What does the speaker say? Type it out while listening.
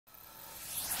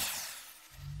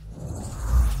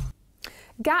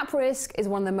Gap risk is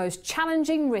one of the most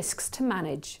challenging risks to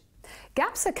manage.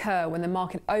 Gaps occur when the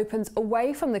market opens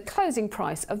away from the closing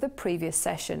price of the previous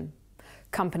session.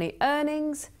 Company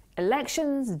earnings,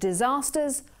 elections,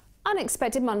 disasters,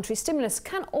 unexpected monetary stimulus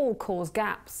can all cause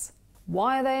gaps.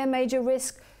 Why are they a major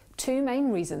risk? Two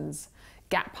main reasons: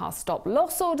 gap past stop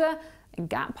loss order and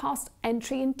gap past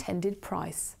entry intended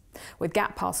price. With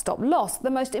gap past stop loss the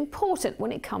most important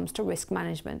when it comes to risk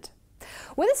management.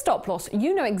 With a stop loss,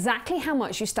 you know exactly how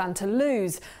much you stand to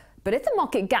lose, but if the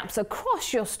market gaps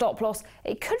across your stop loss,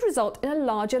 it could result in a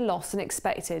larger loss than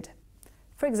expected.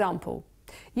 For example,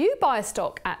 you buy a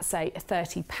stock at, say,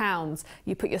 £30.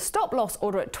 You put your stop loss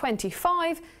order at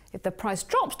 25. If the price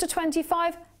drops to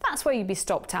 25, that's where you'd be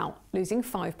stopped out, losing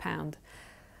 £5.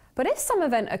 But if some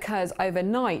event occurs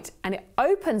overnight and it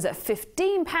opens at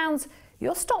 £15,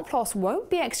 your stop loss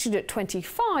won't be executed at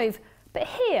 25, but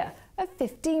here at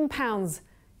 £15,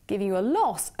 giving you a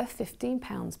loss of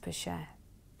 £15 per share.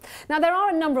 Now, there are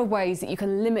a number of ways that you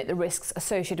can limit the risks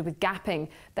associated with gapping.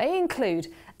 They include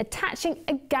attaching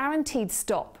a guaranteed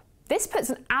stop. This puts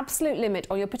an absolute limit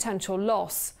on your potential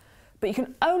loss, but you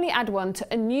can only add one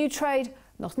to a new trade,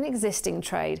 not an existing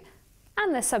trade,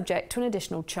 and they're subject to an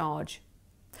additional charge.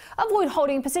 Avoid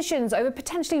holding positions over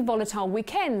potentially volatile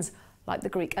weekends, like the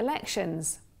Greek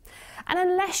elections. And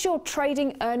unless you're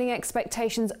trading earning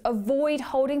expectations, avoid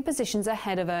holding positions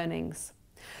ahead of earnings.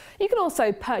 You can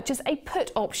also purchase a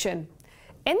put option.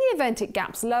 In the event it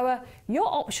gaps lower, your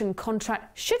option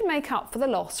contract should make up for the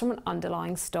loss from an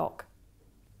underlying stock.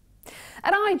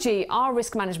 At IG, our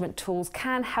risk management tools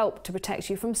can help to protect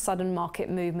you from sudden market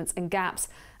movements and gaps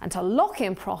and to lock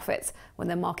in profits when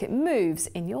the market moves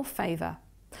in your favour.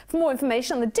 For more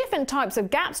information on the different types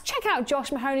of gaps, check out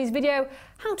Josh Mahoney's video,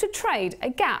 How to Trade a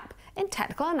Gap in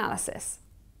Technical Analysis.